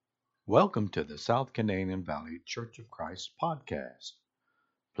Welcome to the South Canadian Valley Church of Christ podcast.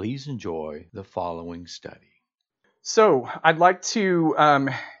 Please enjoy the following study. So, I'd like to,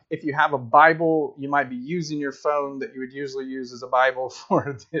 if you have a Bible, you might be using your phone that you would usually use as a Bible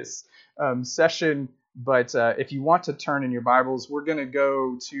for this session. But if you want to turn in your Bibles, we're going to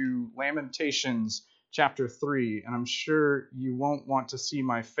go to Lamentations chapter 3. And I'm sure you won't want to see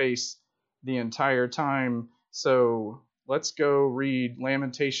my face the entire time. So, let's go read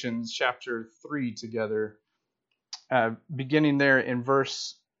Lamentations chapter 3 together, beginning there in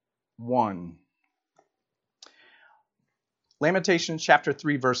verse 1. Lamentations chapter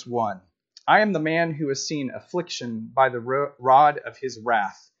 3, verse 1. I am the man who has seen affliction by the rod of his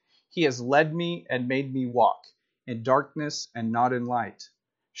wrath. He has led me and made me walk in darkness and not in light.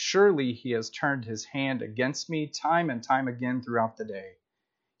 Surely he has turned his hand against me time and time again throughout the day.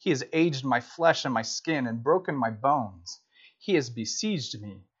 He has aged my flesh and my skin and broken my bones. He has besieged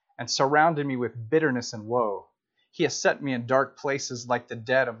me and surrounded me with bitterness and woe. He has set me in dark places like the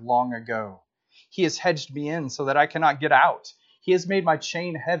dead of long ago. He has hedged me in so that I cannot get out. He has made my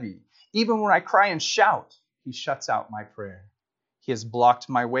chain heavy. Even when I cry and shout, he shuts out my prayer. He has blocked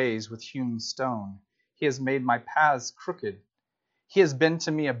my ways with hewn stone. He has made my paths crooked. He has been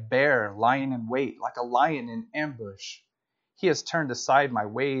to me a bear lying in wait, like a lion in ambush. He has turned aside my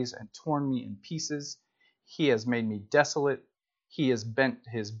ways and torn me in pieces. He has made me desolate. He has bent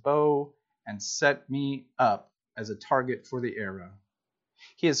his bow and set me up as a target for the arrow.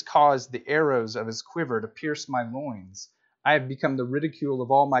 He has caused the arrows of his quiver to pierce my loins. I have become the ridicule of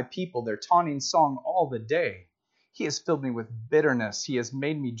all my people, their taunting song all the day. He has filled me with bitterness. He has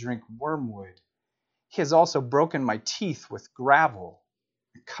made me drink wormwood. He has also broken my teeth with gravel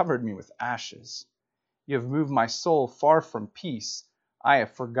and covered me with ashes. You have moved my soul far from peace. I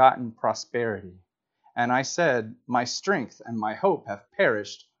have forgotten prosperity. And I said, my strength and my hope have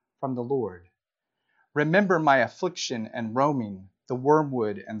perished from the Lord. Remember my affliction and roaming, the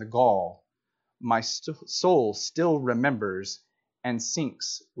wormwood and the gall. My soul still remembers and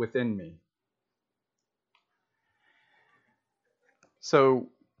sinks within me. So,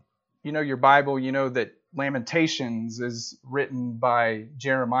 you know your Bible, you know that Lamentations is written by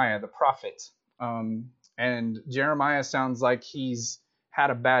Jeremiah, the prophet. And Jeremiah sounds like he's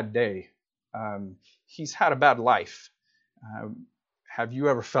had a bad day. He's had a bad life. Have you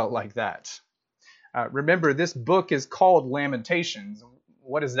ever felt like that? Remember, this book is called Lamentations.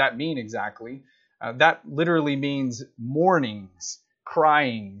 What does that mean exactly? That literally means mournings,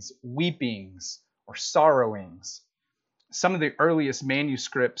 cryings, weepings, or sorrowings. Some of the earliest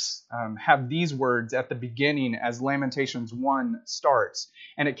manuscripts have these words at the beginning as Lamentations 1 starts.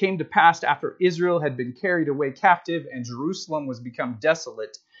 And it came to pass after Israel had been carried away captive and Jerusalem was become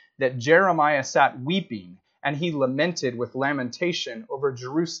desolate, that Jeremiah sat weeping, and he lamented with lamentation over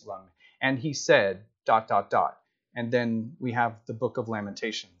Jerusalem. And he said, ... And then we have the book of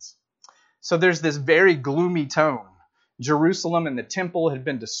Lamentations. So there's this very gloomy tone. Jerusalem and the temple had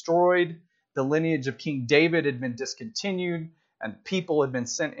been destroyed. The lineage of King David had been discontinued, and people had been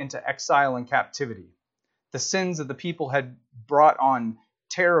sent into exile and captivity. The sins of the people had brought on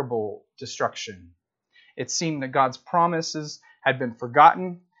terrible destruction. It seemed that God's promises had been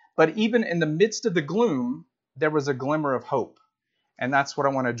forgotten, but even in the midst of the gloom, there was a glimmer of hope. And that's what I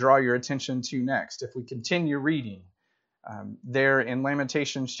want to draw your attention to next. If we continue reading there in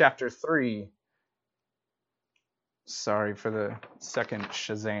Lamentations chapter 3, sorry for the second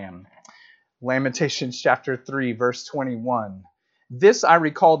Shazam. Lamentations chapter 3, verse 21. This I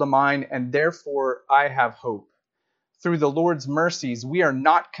recall to mind, and therefore I have hope. Through the Lord's mercies we are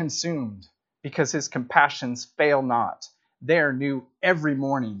not consumed, because his compassions fail not. They are new every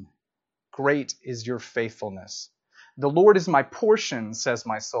morning. Great is your faithfulness. The Lord is my portion, says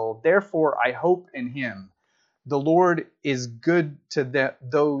my soul. Therefore I hope in him. The Lord is good to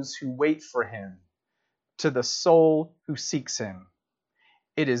those who wait for him, to the soul who seeks him.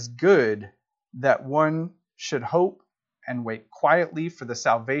 It is good that one should hope and wait quietly for the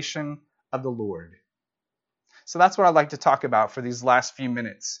salvation of the Lord. So that's what I'd like to talk about for these last few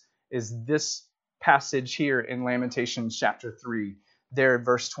minutes, is this passage here in Lamentations chapter 3, there in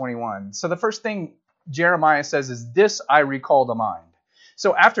verse 21. So the first thing Jeremiah says is, this I recall to mind.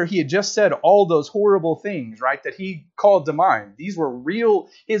 So after he had just said all those horrible things, right, that he called to mind, these were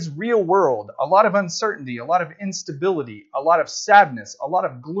his real world, a lot of uncertainty, a lot of instability, a lot of sadness, a lot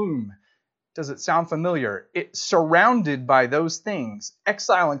of gloom. Does it sound familiar? It's surrounded by those things.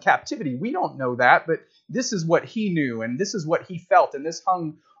 Exile and captivity, we don't know that, but this is what he knew, and this is what he felt, and this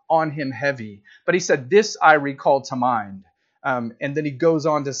hung on him heavy. But he said, this I recall to mind. And then he goes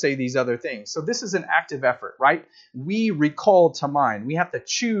on to say these other things. So this is an active effort, right? We recall to mind. We have to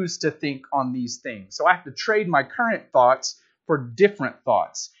choose to think on these things. So I have to trade my current thoughts for different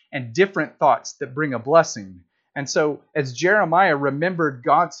thoughts, and different thoughts that bring a blessing. And so as Jeremiah remembered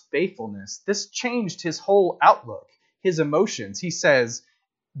God's faithfulness, this changed his whole outlook, his emotions. He says,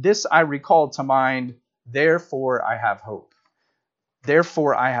 "This I recall to mind, therefore I have hope."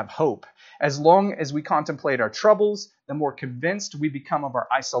 Therefore I have hope. As long as we contemplate our troubles, the more convinced we become of our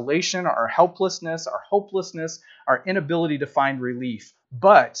isolation, our helplessness, our hopelessness, our inability to find relief.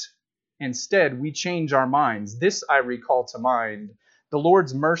 But instead, we change our minds. This I recall to mind. The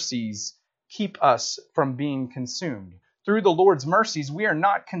Lord's mercies keep us from being consumed. Through the Lord's mercies, we are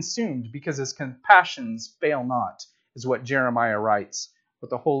not consumed because his compassions fail not, is what Jeremiah writes, what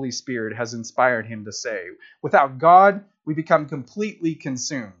the Holy Spirit has inspired him to say. Without God, we become completely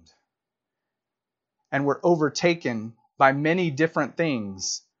consumed. And we're overtaken by many different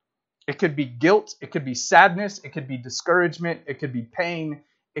things. It could be guilt, it could be sadness, it could be discouragement, it could be pain,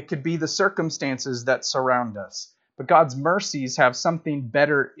 it could be the circumstances that surround us. But God's mercies have something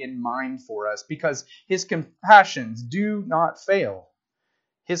better in mind for us because his compassions do not fail.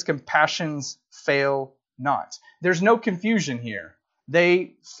 His compassions fail not. There's no confusion here.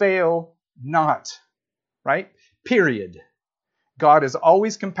 They fail not, right? Period. God is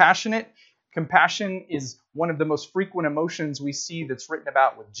always compassionate. Compassion is one of the most frequent emotions we see that's written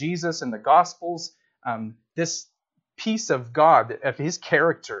about with Jesus in the Gospels. This piece of God, of his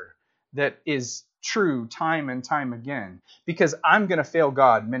character, that is true time and time again. Because I'm going to fail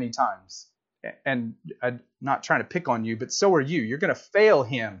God many times. And I'm not trying to pick on you, but so are you. You're going to fail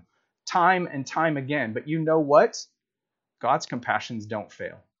him time and time again. But you know what? God's compassions don't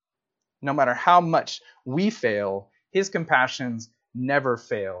fail. No matter how much we fail, his compassions never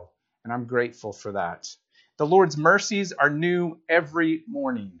fail. And I'm grateful for that. The Lord's mercies are new every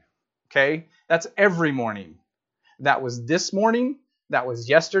morning. Okay? That's every morning. That was this morning. That was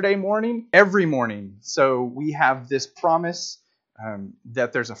yesterday morning. Every morning. So we have this promise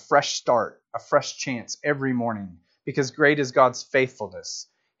that there's a fresh start, a fresh chance every morning. Because great is God's faithfulness.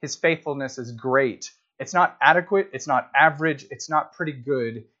 His faithfulness is great. It's not adequate. It's not average. It's not pretty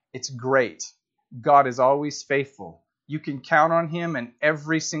good. It's great. God is always faithful. You can count on him, and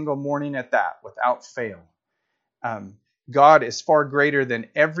every single morning at that, without fail. God is far greater than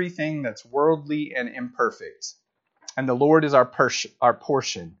everything that's worldly and imperfect. And the Lord is our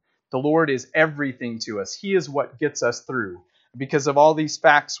portion. The Lord is everything to us. He is what gets us through. Because of all these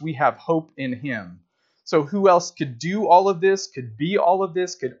facts, we have hope in him. So who else could do all of this, could be all of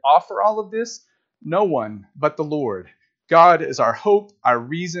this, could offer all of this? No one but the Lord. God is our hope, our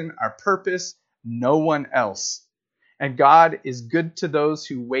reason, our purpose. No one else. And God is good to those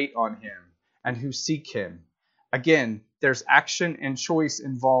who wait on him and who seek him. Again, there's action and choice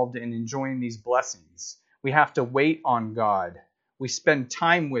involved in enjoying these blessings. We have to wait on God. We spend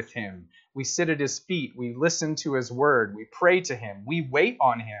time with him. We sit at his feet. We listen to his word. We pray to him. We wait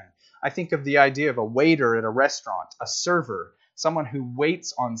on him. I think of the idea of a waiter at a restaurant, a server, someone who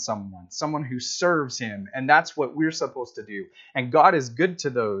waits on someone who serves him. And that's what we're supposed to do. And God is good to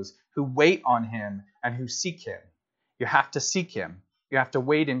those who wait on him and who seek him. You have to seek him. You have to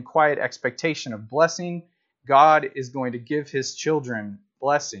wait in quiet expectation of blessing. God is going to give his children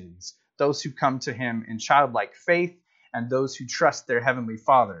blessings, those who come to him in childlike faith and those who trust their heavenly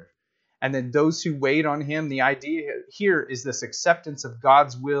Father. And then those who wait on him, the idea here is this acceptance of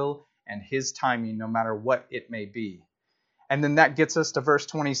God's will and his timing, no matter what it may be. And then that gets us to verse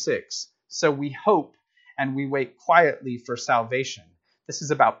 26. So we hope and we wait quietly for salvation. This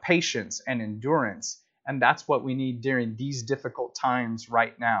is about patience and endurance. And that's what we need during these difficult times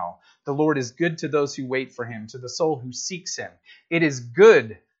right now. The Lord is good to those who wait for him, to the soul who seeks him. It is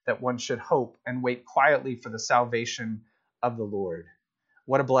good that one should hope and wait quietly for the salvation of the Lord.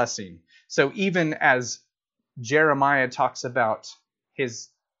 What a blessing. So even as Jeremiah talks about his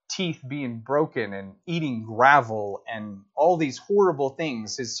teeth being broken and eating gravel and all these horrible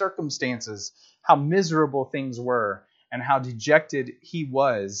things, his circumstances, how miserable things were and how dejected he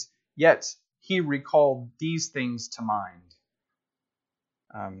was, yet he recalled these things to mind.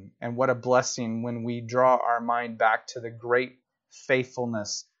 And what a blessing when we draw our mind back to the great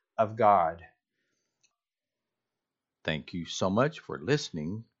faithfulness of God. Thank you so much for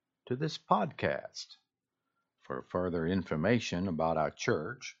listening to this podcast. For further information about our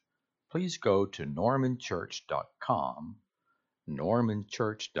church, please go to normanchurch.com,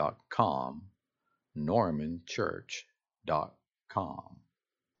 normanchurch.com, normanchurch.com.